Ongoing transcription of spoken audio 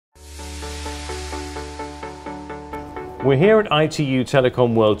We're here at ITU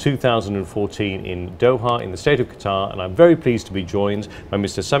Telecom World 2014 in Doha in the state of Qatar, and I'm very pleased to be joined by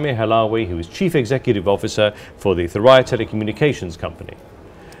Mr. Samir Halawi, who is Chief Executive Officer for the Thuraya Telecommunications company.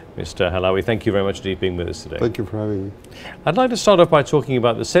 Mr. Halawi, thank you very much for being with us today. Thank you for having me. I'd like to start off by talking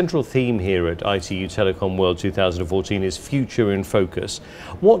about the central theme here at ITU Telecom World 2014 is future in focus.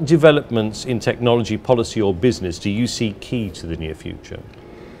 What developments in technology, policy or business do you see key to the near future?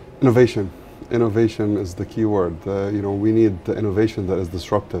 Innovation. Innovation is the key word. We need the innovation that is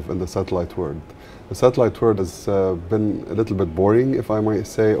disruptive in the satellite world. The satellite world has been a little bit boring, if I might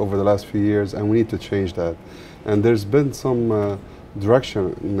say, over the last few years, and we need to change that. And there's been some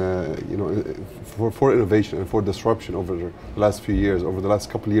direction for innovation and for disruption over the last few years, over the last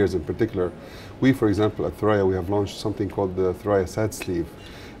couple of years in particular. We, for example, at Thuraya, we have launched something called the Thuraya Sat Sleeve.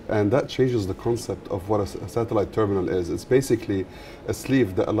 And that changes the concept of what a satellite terminal is. It's basically a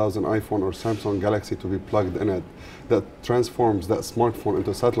sleeve that allows an iPhone or Samsung Galaxy to be plugged in it, that transforms that smartphone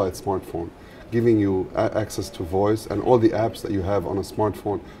into a satellite smartphone, giving you access to voice and all the apps that you have on a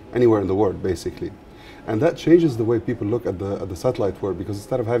smartphone anywhere in the world, basically. And that changes the way people look at the satellite world, because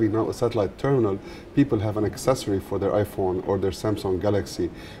instead of having now a satellite terminal, people have an accessory for their iPhone or their Samsung Galaxy,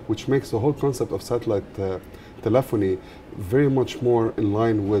 which makes the whole concept of satellite telephony very much more in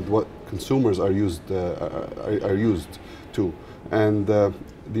line with what consumers are used to. And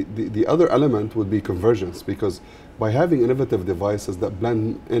the other element would be convergence, because by having innovative devices that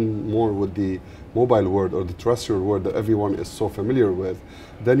blend in more with the mobile world or the terrestrial world that everyone is so familiar with,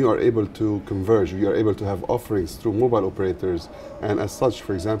 then you are able to converge. You are able to have offerings through mobile operators, and as such,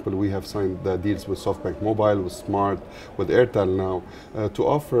 for example, we have signed deals with SoftBank Mobile, with Smart, with Airtel now, to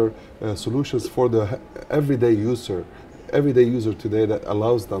offer solutions for the everyday user today that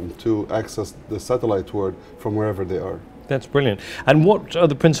allows them to access the satellite world from wherever they are. That's brilliant. And what are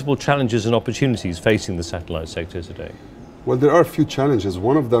the principal challenges and opportunities facing the satellite sector today? Well, there are a few challenges.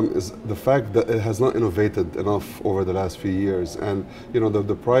 One of them is the fact that it has not innovated enough over the last few years. And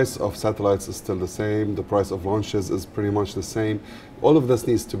the price of satellites is still the same. The price of launches is pretty much the same. All of this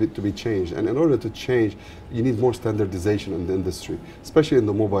needs to be changed. And in order to change, you need more standardization in the industry, especially in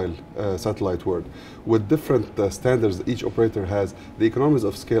the mobile satellite world. With different standards that each operator has, the economies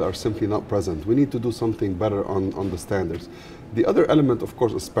of scale are simply not present. We need to do something better on the standards. The other element, of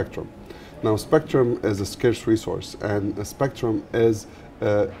course, is spectrum. Now, spectrum is a scarce resource, and a spectrum is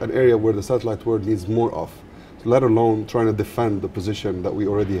an area where the satellite world needs more of, let alone trying to defend the position that we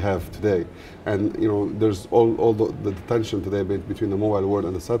already have today. And there's all the tension today between the mobile world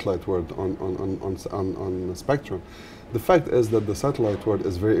and the satellite world on spectrum. The fact is that the satellite world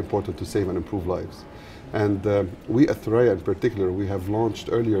is very important to save and improve lives. And we at Thuraya in particular, we have launched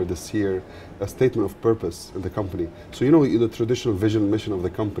earlier this year a statement of purpose in the company. So the traditional vision and mission of the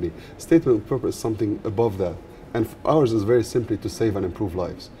company, statement of purpose is something above that. And ours is very simply to save and improve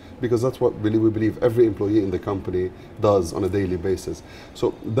lives, because that's what we believe every employee in the company does on a daily basis.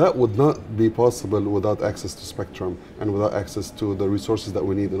 So that would not be possible without access to spectrum and without access to the resources that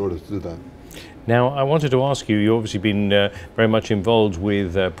we need in order to do that. Now, I wanted to ask you, you've obviously been very much involved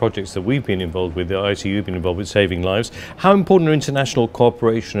with projects that we've been involved with, the ITU have been involved with saving lives. How important are international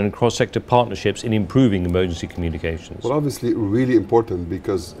cooperation and cross-sector partnerships in improving emergency communications? Well, obviously really important,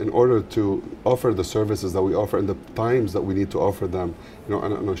 because in order to offer the services that we offer and the times that we need to offer them,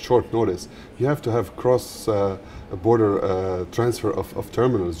 on a short notice, you have to have cross-border transfer of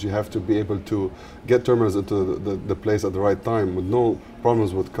terminals. You have to be able to get terminals into the place at the right time with no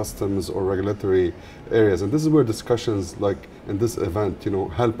problems with customs or regulatory areas. And this is where discussions like in this event,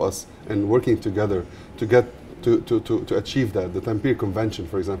 help us in working together to get to achieve that. The Tampere Convention,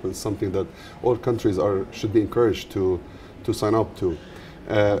 for example, is something that all countries should be encouraged to sign up to.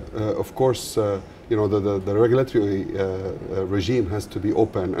 Of course, the regulatory regime has to be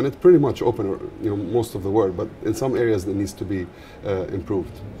open, and it's pretty much open, most of the world, but in some areas it needs to be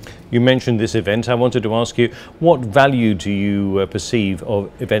improved. You mentioned this event. I wanted to ask you, what value do you perceive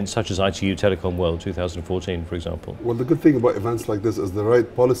of events such as ITU Telecom World 2014, for example? Well, the good thing about events like this is the right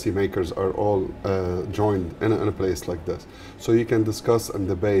policymakers are all joined in a place like this. So you can discuss and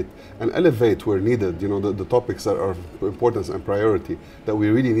debate and elevate where needed, the topics that are of importance and priority that we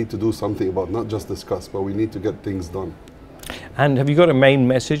really need to do something about, not just discuss, but we need to get things done. And have you got a main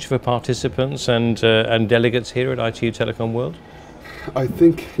message for participants and delegates here at ITU Telecom World? I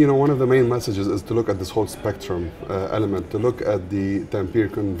think one of the main messages is to look at this whole spectrum element, to look at the Tampere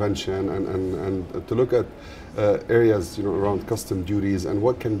Convention and to look at areas around custom duties and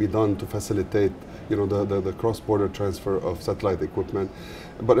what can be done to facilitate the cross-border transfer of satellite equipment.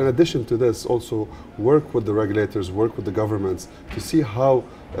 But in addition to this, also work with the regulators, work with the governments to see how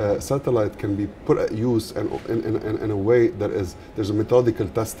satellite can be put at use and in a way that there's a methodical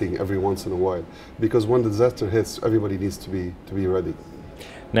testing every once in a while. Because when the disaster hits, everybody needs to be ready.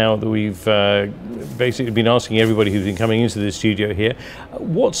 Now that we've basically been asking everybody who's been coming into the studio here,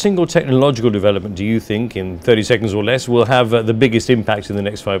 what single technological development do you think, in 30 seconds or less, will have the biggest impact in the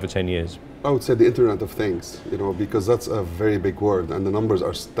next 5 or 10 years? I would say the Internet of Things, because that's a very big word, and the numbers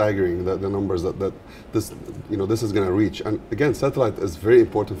are staggering. The numbers that this is going to reach. And again, satellite is very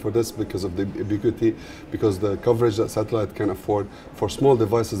important for this because of the ubiquity, because the coverage that satellite can afford for small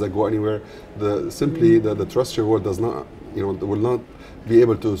devices that go anywhere. The terrestrial world does not, will not be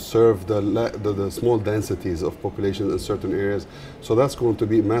able to serve the small densities of populations in certain areas. So that's going to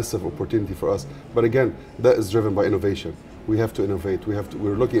be a massive opportunity for us. But again, that is driven by innovation. We have to innovate.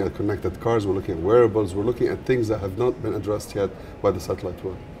 We're looking at connected cars, we're looking at wearables, we're looking at things that have not been addressed yet by the satellite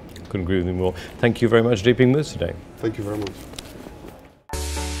world. Couldn't agree with you more. Thank you very much for being with us today. Thank you very much.